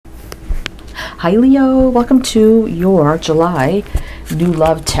Hi Leo, welcome to your July New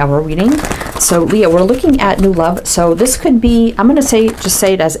Love Tarot reading. So Leo, we're looking at new love. So this could be, I'm going to say, just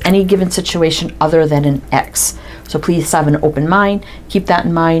say it as any given situation other than an ex. So please have an open mind, keep that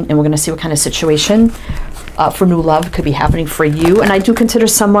in mind, and we're going to see what kind of situation for new love could be happening for you. And I do consider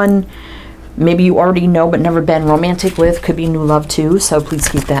someone maybe you already know but never been romantic with could be new love too. So please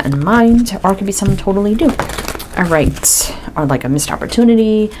keep that in mind, or it could be someone totally new. All right, or like a missed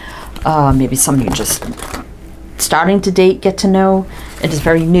opportunity, maybe someone you're just starting to date, get to know, it is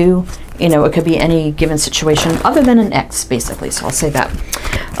very new. You know, it could be any given situation other than an ex, basically. So I'll say that.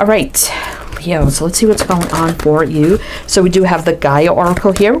 All right, Leo, so let's see what's going on for you. So we do have the Gaia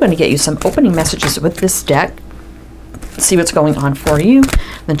Oracle here. We're going to get you some opening messages with this deck. See what's going on for you,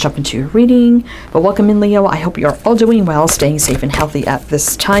 then jump into your reading. But welcome in, Leo. I hope you're all doing well, staying safe and healthy at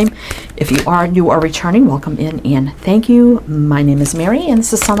this time. If you are new or returning, welcome in and thank you. My name is Mary and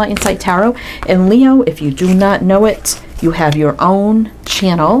this is Sunlight Insight Tarot. And Leo, if you do not know it, you have your own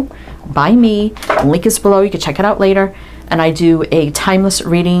channel by me. Link is below. You can check it out later. And I do a timeless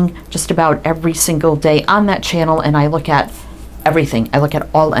reading just about every single day on that channel, and I look at everything. I look at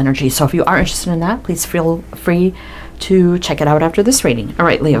all energy. So if you are interested in that, please feel free to check it out after this reading. All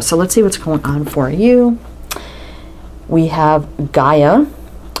right, Leo, so let's see what's going on for you. We have Gaia,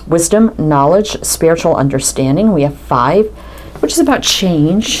 wisdom, knowledge, spiritual understanding. We have 5, which is about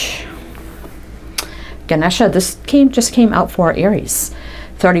change. Ganesha, this just came out for Aries.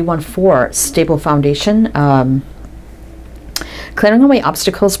 31-4, stable foundation, clearing away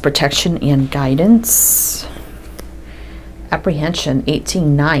obstacles, protection, and guidance. Apprehension,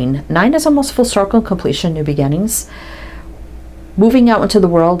 18-9. 9 is almost full circle, completion, new beginnings. Moving out into the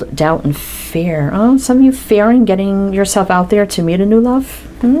world, doubt and fear. Oh, some of you fearing getting yourself out there to meet a new love.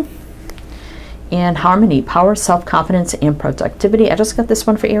 And harmony, power, self-confidence, and productivity. I just got this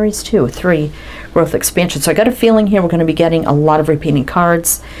one for Aries too. 3, growth, expansion. So I got a feeling here we're going to be getting a lot of repeating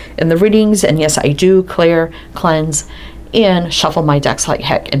cards in the readings. And yes, I do clear, cleanse, and shuffle my decks like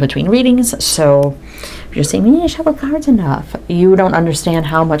heck in between readings. So if you're saying, we need to shuffle cards enough, you don't understand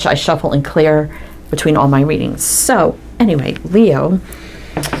how much I shuffle and clear between all my readings. So anyway, Leo,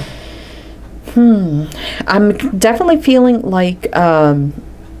 I'm definitely feeling like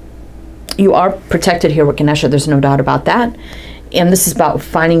you are protected here with Ganesha. There's no doubt about that. And this is about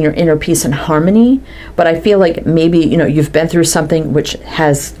finding your inner peace and harmony. But I feel like maybe, you know, you've been through something which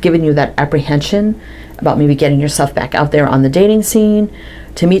has given you that apprehension about maybe getting yourself back out there on the dating scene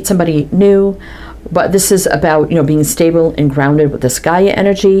to meet somebody new. But this is about, you know, being stable and grounded with this Gaia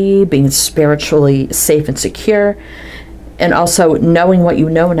energy, being spiritually safe and secure, and also knowing what you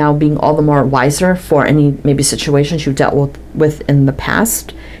know now, being all the more wiser for any maybe situations you've dealt with in the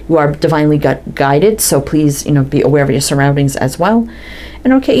past. You are divinely guided, so please, you know, be aware of your surroundings as well.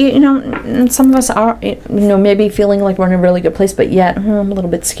 And okay, you know, and some of us are, you know, maybe feeling like we're in a really good place, but yet I'm a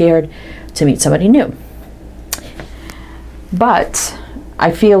little bit scared to meet somebody new. But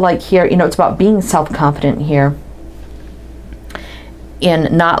I feel like here, you know, it's about being self-confident here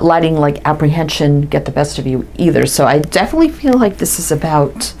and not letting like apprehension get the best of you either. So I definitely feel like this is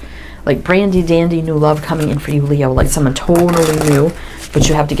about like brandy dandy new love coming in for you, Leo, like someone totally new, but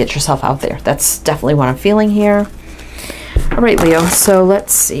you have to get yourself out there. That's definitely what I'm feeling here. All right, Leo, so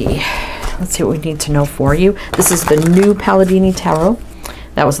let's see what we need to know for you. This is the new Palladini Tarot.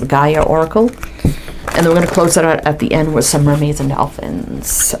 That was the Gaia Oracle. And then we're going to close it out at the end with some mermaids and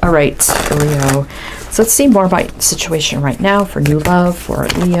dolphins. All right, Leo. So let's see more about the situation right now for new love for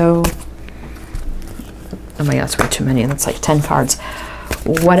Leo. Oh my God, that's way too many. That's like 10 cards.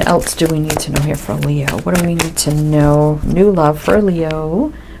 What else do we need to know here for Leo? What do we need to know? New love for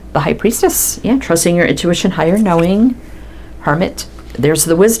Leo. The High Priestess. Yeah, trusting your intuition, higher knowing. Hermit. There's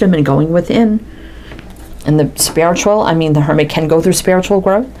the wisdom in going within. And the spiritual, I mean, the Hermit can go through spiritual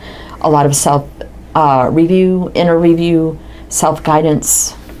growth. A lot of self-review, inner review,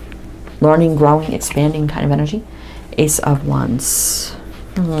 self-guidance, learning, growing, expanding kind of energy. Ace of Wands.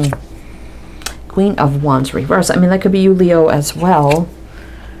 Queen of Wands reverse. I mean, that could be you, Leo, as well.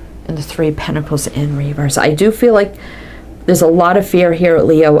 And the 3 Pentacles in reverse. I do feel like there's a lot of fear here,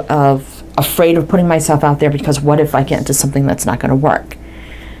 Leo, of afraid of putting myself out there because what if I get into something that's not going to work?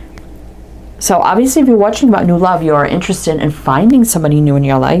 So obviously if you're watching about new love, you are interested in finding somebody new in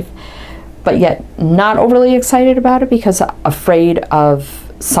your life, but yet not overly excited about it because afraid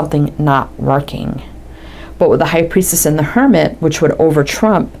of something not working. But with the High Priestess and the Hermit, which would over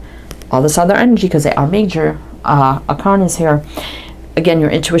trump all this other energy because they are major arcanas here. Again,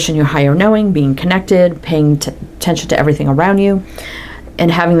 your intuition, your higher knowing, being connected, paying attention to everything around you, and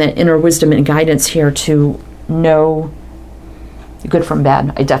having that inner wisdom and guidance here to know good from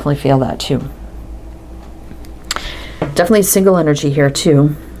bad. I definitely feel that too. definitely single energy here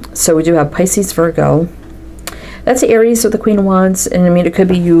too. So we do have Pisces, Virgo. That's Aries with the Queen of Wands, and I mean, it could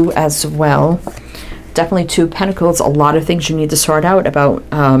be you as well. Definitely Two of Pentacles, a lot of things you need to sort out about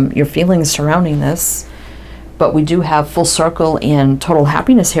your feelings surrounding this. But we do have full circle and total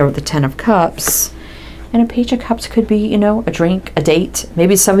happiness here with the Ten of Cups. And a Page of Cups could be, you know, a drink, a date.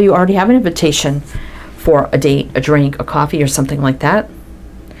 Maybe some of you already have an invitation for a date, a drink, a coffee, or something like that.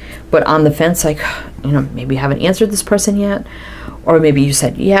 But on the fence, like, you know, maybe you haven't answered this person yet. Or maybe you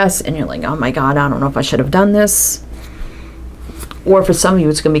said yes, and you're like, oh my God, I don't know if I should have done this. Or for some of you,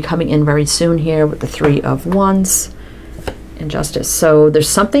 it's going to be coming in very soon here with the Three of Wands and Justice. So there's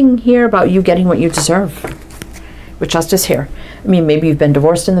something here about you getting what you deserve with Justice here. I mean, maybe you've been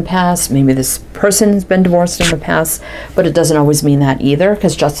divorced in the past. Maybe this person has been divorced in the past. But it doesn't always mean that either,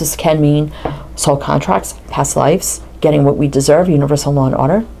 because Justice can mean soul contracts, past lives, getting what we deserve, universal law and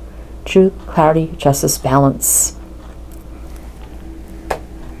order, truth, clarity, justice, balance.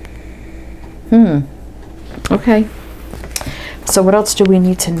 Okay. So what else do we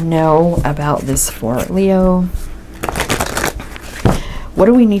need to know about this for Leo? What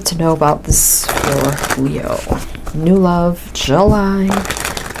do we need to know about this for Leo? New love, July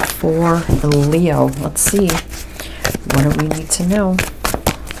for Leo. Let's see. What do we need to know?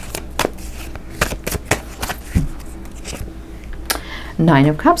 Nine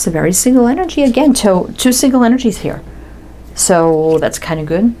of Cups, a very single energy. Again, two single energies here. So that's kind of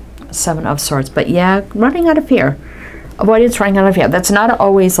good. Seven of Swords. But yeah, running out of fear. Avoidance, running out of fear. That's not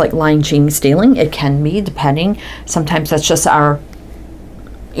always like lying, cheating, stealing. It can be, depending. Sometimes that's just our,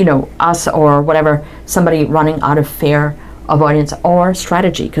 you know, us or whatever, somebody running out of fear, avoidance, or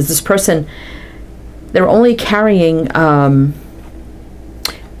strategy. Because this person, they're only carrying 5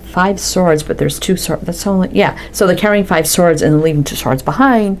 swords, but there's 2 swords. That's only, yeah. So they're carrying 5 swords and leaving 2 swords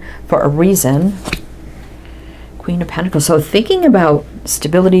behind for a reason. Queen of Pentacles. So thinking about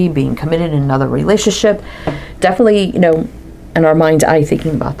stability, being committed in another relationship, definitely, you know, in our mind's eye,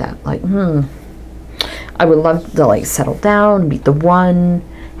 thinking about that. Like, I would love to like settle down, meet the one,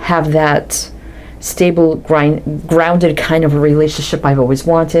 have that stable, grounded kind of a relationship I've always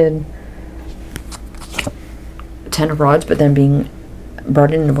wanted. 10 of Rods, but then being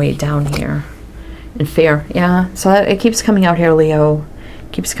burdened and weighed down here. And fear, yeah. So it keeps coming out here, Leo.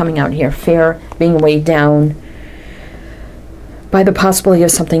 Keeps coming out here. Fear, being weighed down by the possibility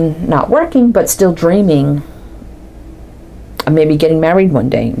of something not working, but still dreaming of maybe getting married one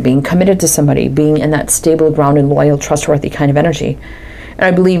day, being committed to somebody, being in that stable, grounded, loyal, trustworthy kind of energy. And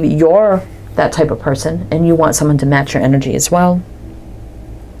I believe you're that type of person, and you want someone to match your energy as well.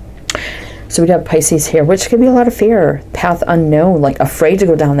 So we'd have Pisces here, which could be a lot of fear, path unknown, like afraid to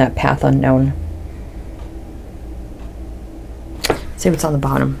go down that path unknown. See what's on the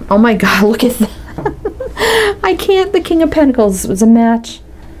bottom. Oh my God, look at that. I can't. The King of Pentacles was a match.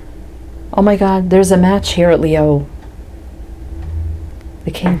 Oh my God, there's a match here at Leo.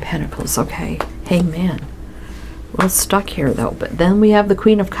 The King of Pentacles, okay. Hangman. Well, stuck here though. But then we have the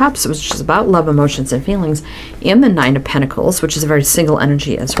Queen of Cups, which is about love, emotions, and feelings. And the Nine of Pentacles, which is a very single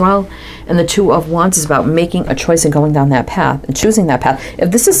energy as well. And the Two of Wands is about making a choice and going down that path and choosing that path.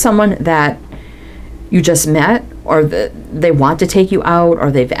 If this is someone that you just met, or they want to take you out, or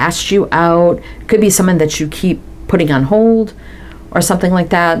they've asked you out, it could be someone that you keep putting on hold or something like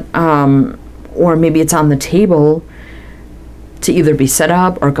that. Or maybe it's on the table to either be set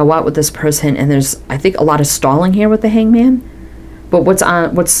up or go out with this person, and there's, I think, a lot of stalling here with the Hangman. But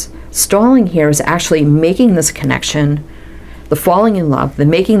what's stalling here is actually making this connection, the falling in love, the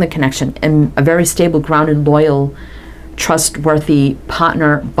making the connection, and a very stable, grounded, loyal, trustworthy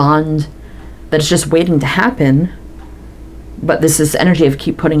partner bond that is just waiting to happen. But this is energy of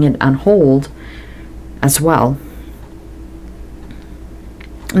keep putting it on hold as well.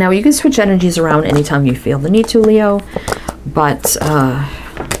 Now you can switch energies around anytime you feel the need to, Leo. But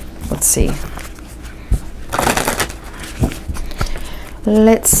let's see.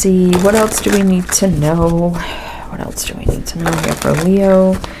 Let's see. What else do we need to know? What else do we need to know here for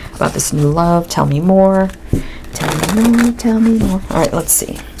Leo about this new love? Tell me more. Tell me more. Tell me more. All right, let's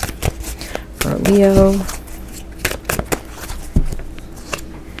see. For Leo.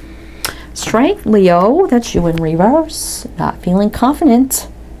 Strength, Leo. That's you in reverse. Not feeling confident.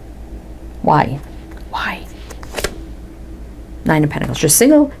 Why? Why? Nine of Pentacles. You're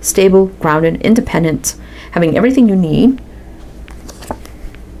single, stable, grounded, independent, having everything you need,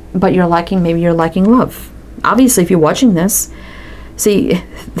 but you're lacking, maybe you're lacking love. Obviously, if you're watching this, see,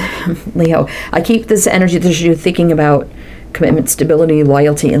 Leo, I keep this energy that you're thinking about commitment, stability,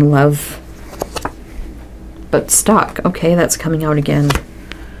 loyalty, and love, but stuck. Okay, that's coming out again.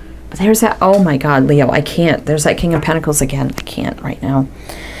 But there's that, oh my God, Leo, I can't. There's that King of Pentacles again. I can't right now.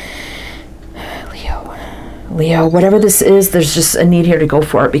 Leo, whatever this is, there's just a need here to go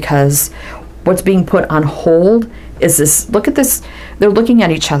for it, because what's being put on hold is this. Look at this. They're looking at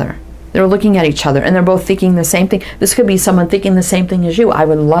each other. They're looking at each other, and they're both thinking the same thing. This could be someone thinking the same thing as you. I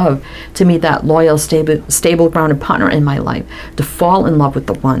would love to meet that loyal, stable, grounded partner in my life, to fall in love with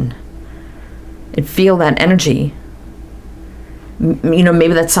the one and feel that energy. You know,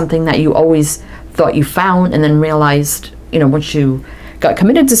 maybe that's something that you always thought you found, and then realized, you know, once you got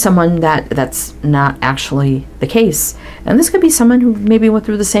committed to someone, that's not actually the case. And this could be someone who maybe went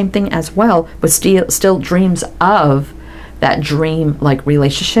through the same thing as well, but still dreams of that dream like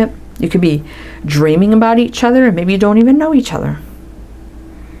relationship. You could be dreaming about each other, and maybe you don't even know each other.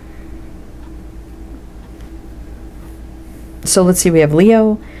 So let's see, we have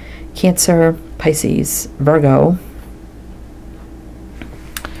Leo, Cancer, Pisces, Virgo.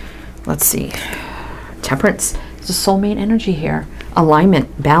 Let's see, Temperance. There's a soulmate energy here.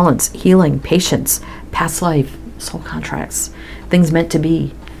 Alignment, balance, healing, patience, past life, soul contracts, things meant to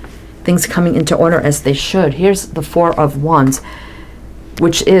be, things coming into order as they should. Here's the Four of Wands,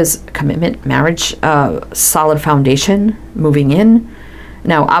 which is commitment, marriage, solid foundation, moving in.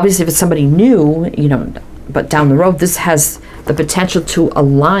 Now, obviously, if it's somebody new, you know, but down the road, this has the potential to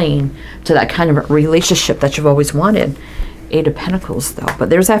align to that kind of relationship that you've always wanted. Eight of Pentacles, though. But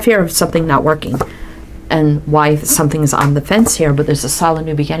there's that fear of something not working, and why something is on the fence here, but there's a solid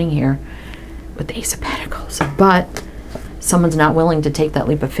new beginning here with the Ace of Pentacles. But someone's not willing to take that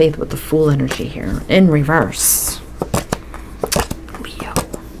leap of faith with the Fool energy here in reverse.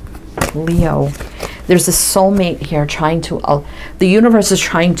 Leo, there's a soulmate here trying to, the universe is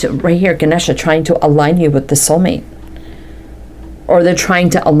trying to, right here, Ganesha, trying to align you with the soulmate. Or they're trying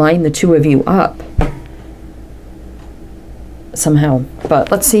to align the two of you up somehow.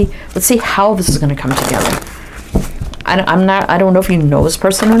 But let's see how this is going to come together. I don't know if you know this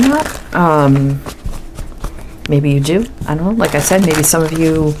person or not. Maybe you do. I don't know. Like I said, maybe some of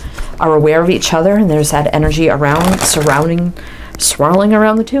you are aware of each other, and there's that energy around, swirling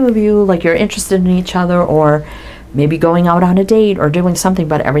around the two of you, like you're interested in each other, or maybe going out on a date or doing something,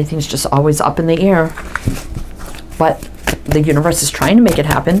 but everything's just always up in the air. But the universe is trying to make it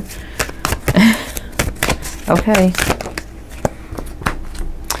happen. Okay.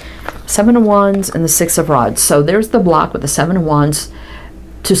 Seven of Wands and the Six of Rods. So there's the block with the Seven of Wands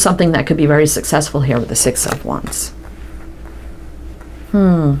to something that could be very successful here with the Six of Wands.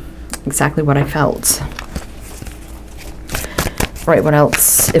 Exactly what I felt. Right, what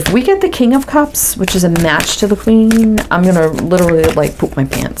else? If we get the King of Cups, which is a match to the Queen, I'm going to literally, like, poop my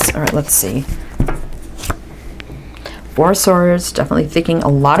pants. All right, let's see. Four of Swords, definitely thinking a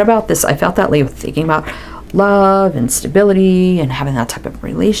lot about this. I felt that, Leo, thinking about love and stability and having that type of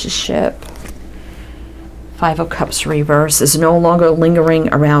relationship. Five of Cups reverse is no longer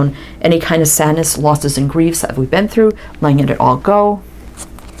lingering around any kind of sadness, losses, and griefs that we've been through, letting it all go.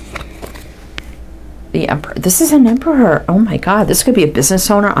 The Emperor. This is an Emperor. Oh my God. This could be a business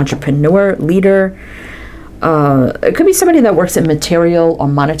owner, entrepreneur, leader. It could be somebody that works in material or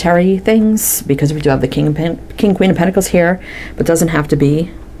monetary things, because we do have the King, Queen of Pentacles here, but doesn't have to be.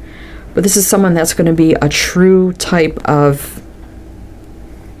 But this is someone that's going to be a true type of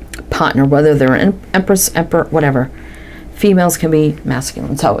partner, whether they're an Empress, Emperor, whatever. Females can be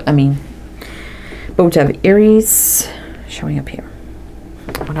masculine. So, I mean, but we have Aries showing up here.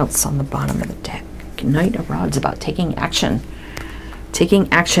 What else on the bottom of the deck? Knight of Rods, about taking action.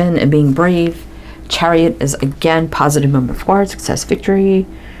 Taking action and being brave. Chariot is, again, positive movement forward, success, victory.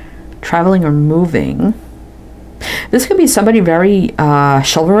 Traveling or moving. This could be somebody very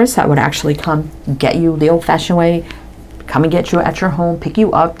chivalrous that would actually come get you the old-fashioned way, come and get you at your home, pick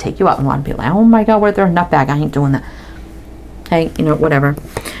you up, take you out, and want to be like, oh my God, where's their nutbag? I ain't doing that. Hey, you know, whatever.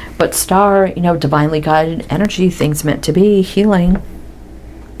 But Star, you know, divinely guided energy, things meant to be, healing,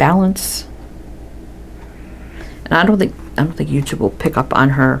 balance. And I don't think YouTube will pick up on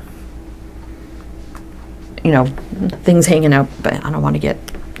her, you know, things hanging out, but I don't want to get,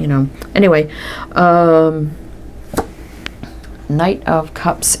 you know. Anyway, Knight of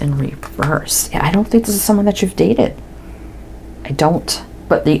Cups in reverse. Yeah, I don't think this is someone that you've dated. I don't.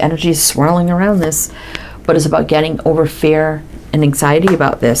 But the energy is swirling around this. But it's about getting over fear and anxiety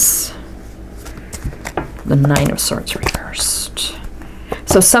about this. The Nine of Swords reversed.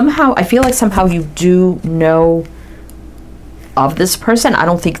 So somehow, I feel like somehow you do know of this person. I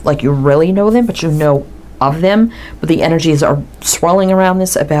don't think like you really know them, but you know of them. But the energies are swirling around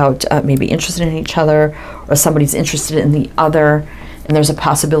this about maybe interested in each other, or somebody's interested in the other, and there's a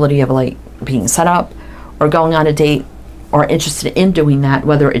possibility of like being set up or going on a date or interested in doing that,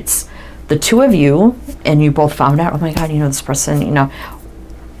 whether it's the two of you and you both found out, oh my God, you know, this person, you know,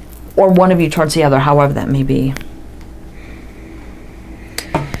 or one of you towards the other, however that may be.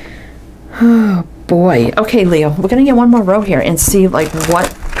 Oh boy. Okay, Leo, we're going to get one more row here and see like what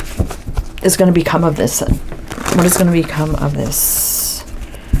is going to become of this. What is going to become of this?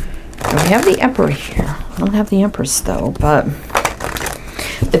 And we have the Emperor here. I don't have the Empress though, but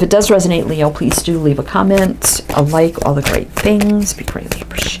if it does resonate, Leo, please do leave a comment, a like, all the great things. Be greatly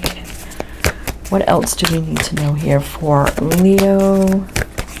appreciated. What else do we need to know here for Leo?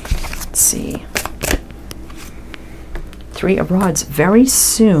 Let's see. Three of Rods. Very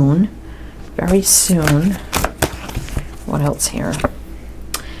soon. Very soon. What else here?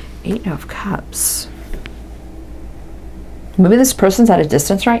 Eight of Cups. Maybe this person's at a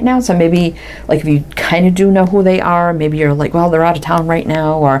distance right now, so maybe like if you kind of do know who they are, maybe you're like, well, they're out of town right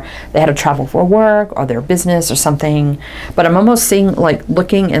now, or they had to travel for work or their business or something. But I'm almost seeing, like,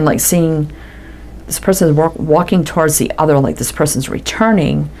 looking and like seeing this person is walking towards the other, like this person's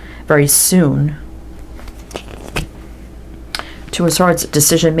returning very soon. Two of Swords,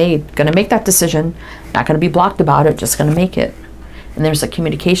 decision made. Going to make that decision. Not going to be blocked about it, just going to make it. And there's a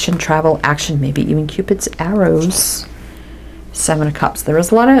communication, travel, action, maybe even Cupid's arrows. Seven of Cups. There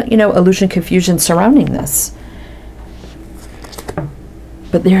is a lot of, you know, illusion, confusion surrounding this.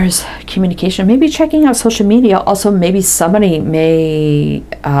 But there's communication. Maybe checking out social media. Also, maybe somebody may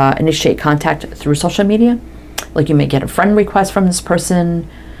initiate contact through social media. Like you may get a friend request from this person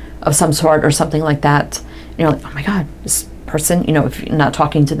of some sort or something like that. And you're like, oh my God, this person, you know, if you're not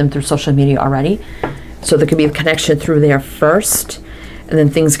talking to them through social media already. So there could be a connection through there first. And then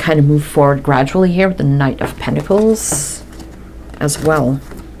things kind of move forward gradually here with the Knight of Pentacles as well.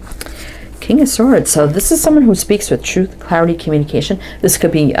 King of Swords. So this is someone who speaks with truth, clarity, communication. This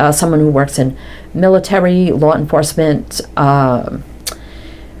could be someone who works in military, law enforcement,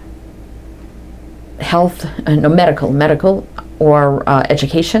 health, no, medical, or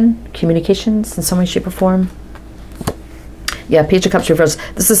education, communications in some way, shape, or form. Yeah, Page of Cups reversed.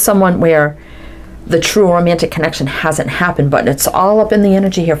 This is someone where the true romantic connection hasn't happened, but it's all up in the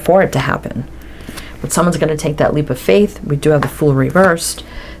energy here for it to happen. But someone's going to take that leap of faith. We do have the Fool reversed.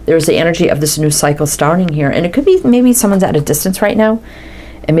 There's the energy of this new cycle starting here. And it could be maybe someone's at a distance right now.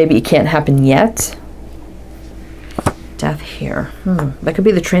 And maybe it can't happen yet. Death here. That could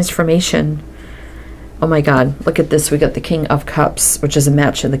be the transformation. Oh my God. Look at this. We got the King of Cups, which is a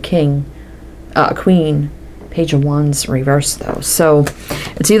match of the King. Queen. Page of Wands reversed though. So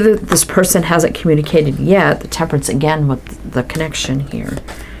it's either this person hasn't communicated yet. The Temperance again with the connection here.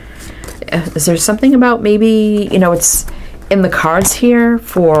 Is there something about maybe, you know, it's in the cards here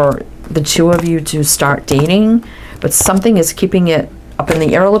for the two of you to start dating, but something is keeping it up in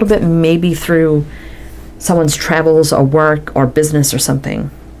the air a little bit, maybe through someone's travels or work or business or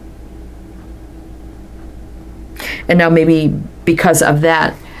something. And now maybe because of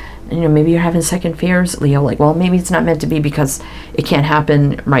that, you know, maybe you're having second fears, Leo, like, well, maybe it's not meant to be because it can't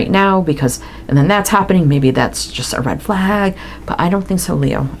happen right now because, and then that's happening. Maybe that's just a red flag, but I don't think so,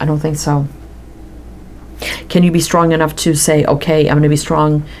 Leo. I don't think so. Can you be strong enough to say, okay, I'm going to be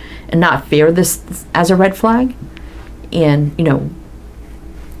strong and not fear this as a red flag? And, you know,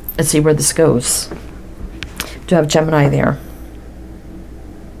 let's see where this goes. Do have Gemini there.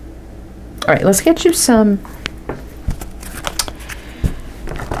 All right, let's get you some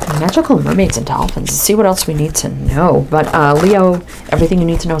magical mermaids and dolphins. Let's see what else we need to know. But Leo, everything you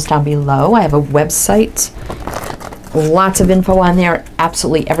need to know is down below. I have a website. Lots of info on there.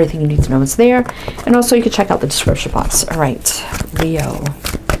 Absolutely everything you need to know is there. And also you can check out the description box. All right, Leo.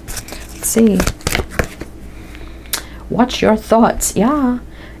 Let's see. Watch your thoughts. Yeah.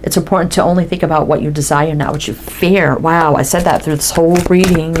 It's important to only think about what you desire, not what you fear. Wow, I said that through this whole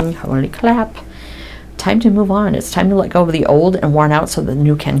reading. Holy clap. Time to move on. It's time to let go of the old and worn out so the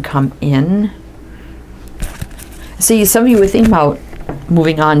new can come in. See, some of you were thinking about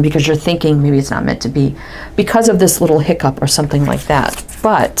moving on because you're thinking maybe it's not meant to be because of this little hiccup or something like that.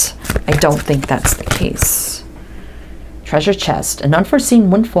 But I don't think that's the case. Treasure chest. An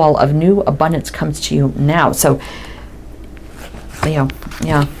unforeseen windfall of new abundance comes to you now. So, Leo,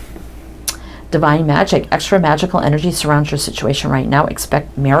 yeah. Divine magic, extra magical energy surrounds your situation right now.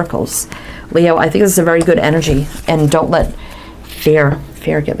 Expect miracles. Leo, I think this is a very good energy. And don't let fear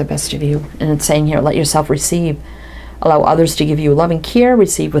get the best of you. And it's saying here, let yourself receive. Allow others to give you loving care.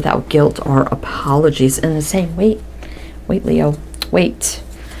 Receive without guilt or apologies. And it's saying, wait, Leo, wait.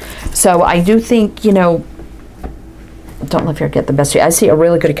 So I do think, you know, don't let fear get the best of you. I see a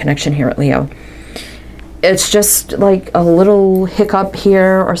really good connection here at Leo. It's just like a little hiccup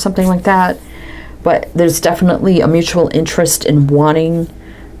here or something like that. but there's definitely a mutual interest in wanting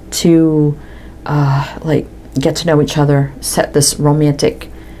to like get to know each other, set this romantic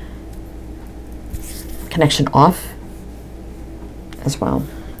connection off as well.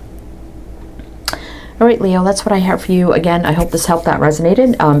 All right, Leo, that's what I have for you. Again, I hope this helped, that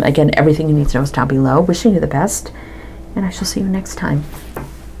resonated. Again, everything you need to know is down below. Wishing you the best, and I shall see you next time.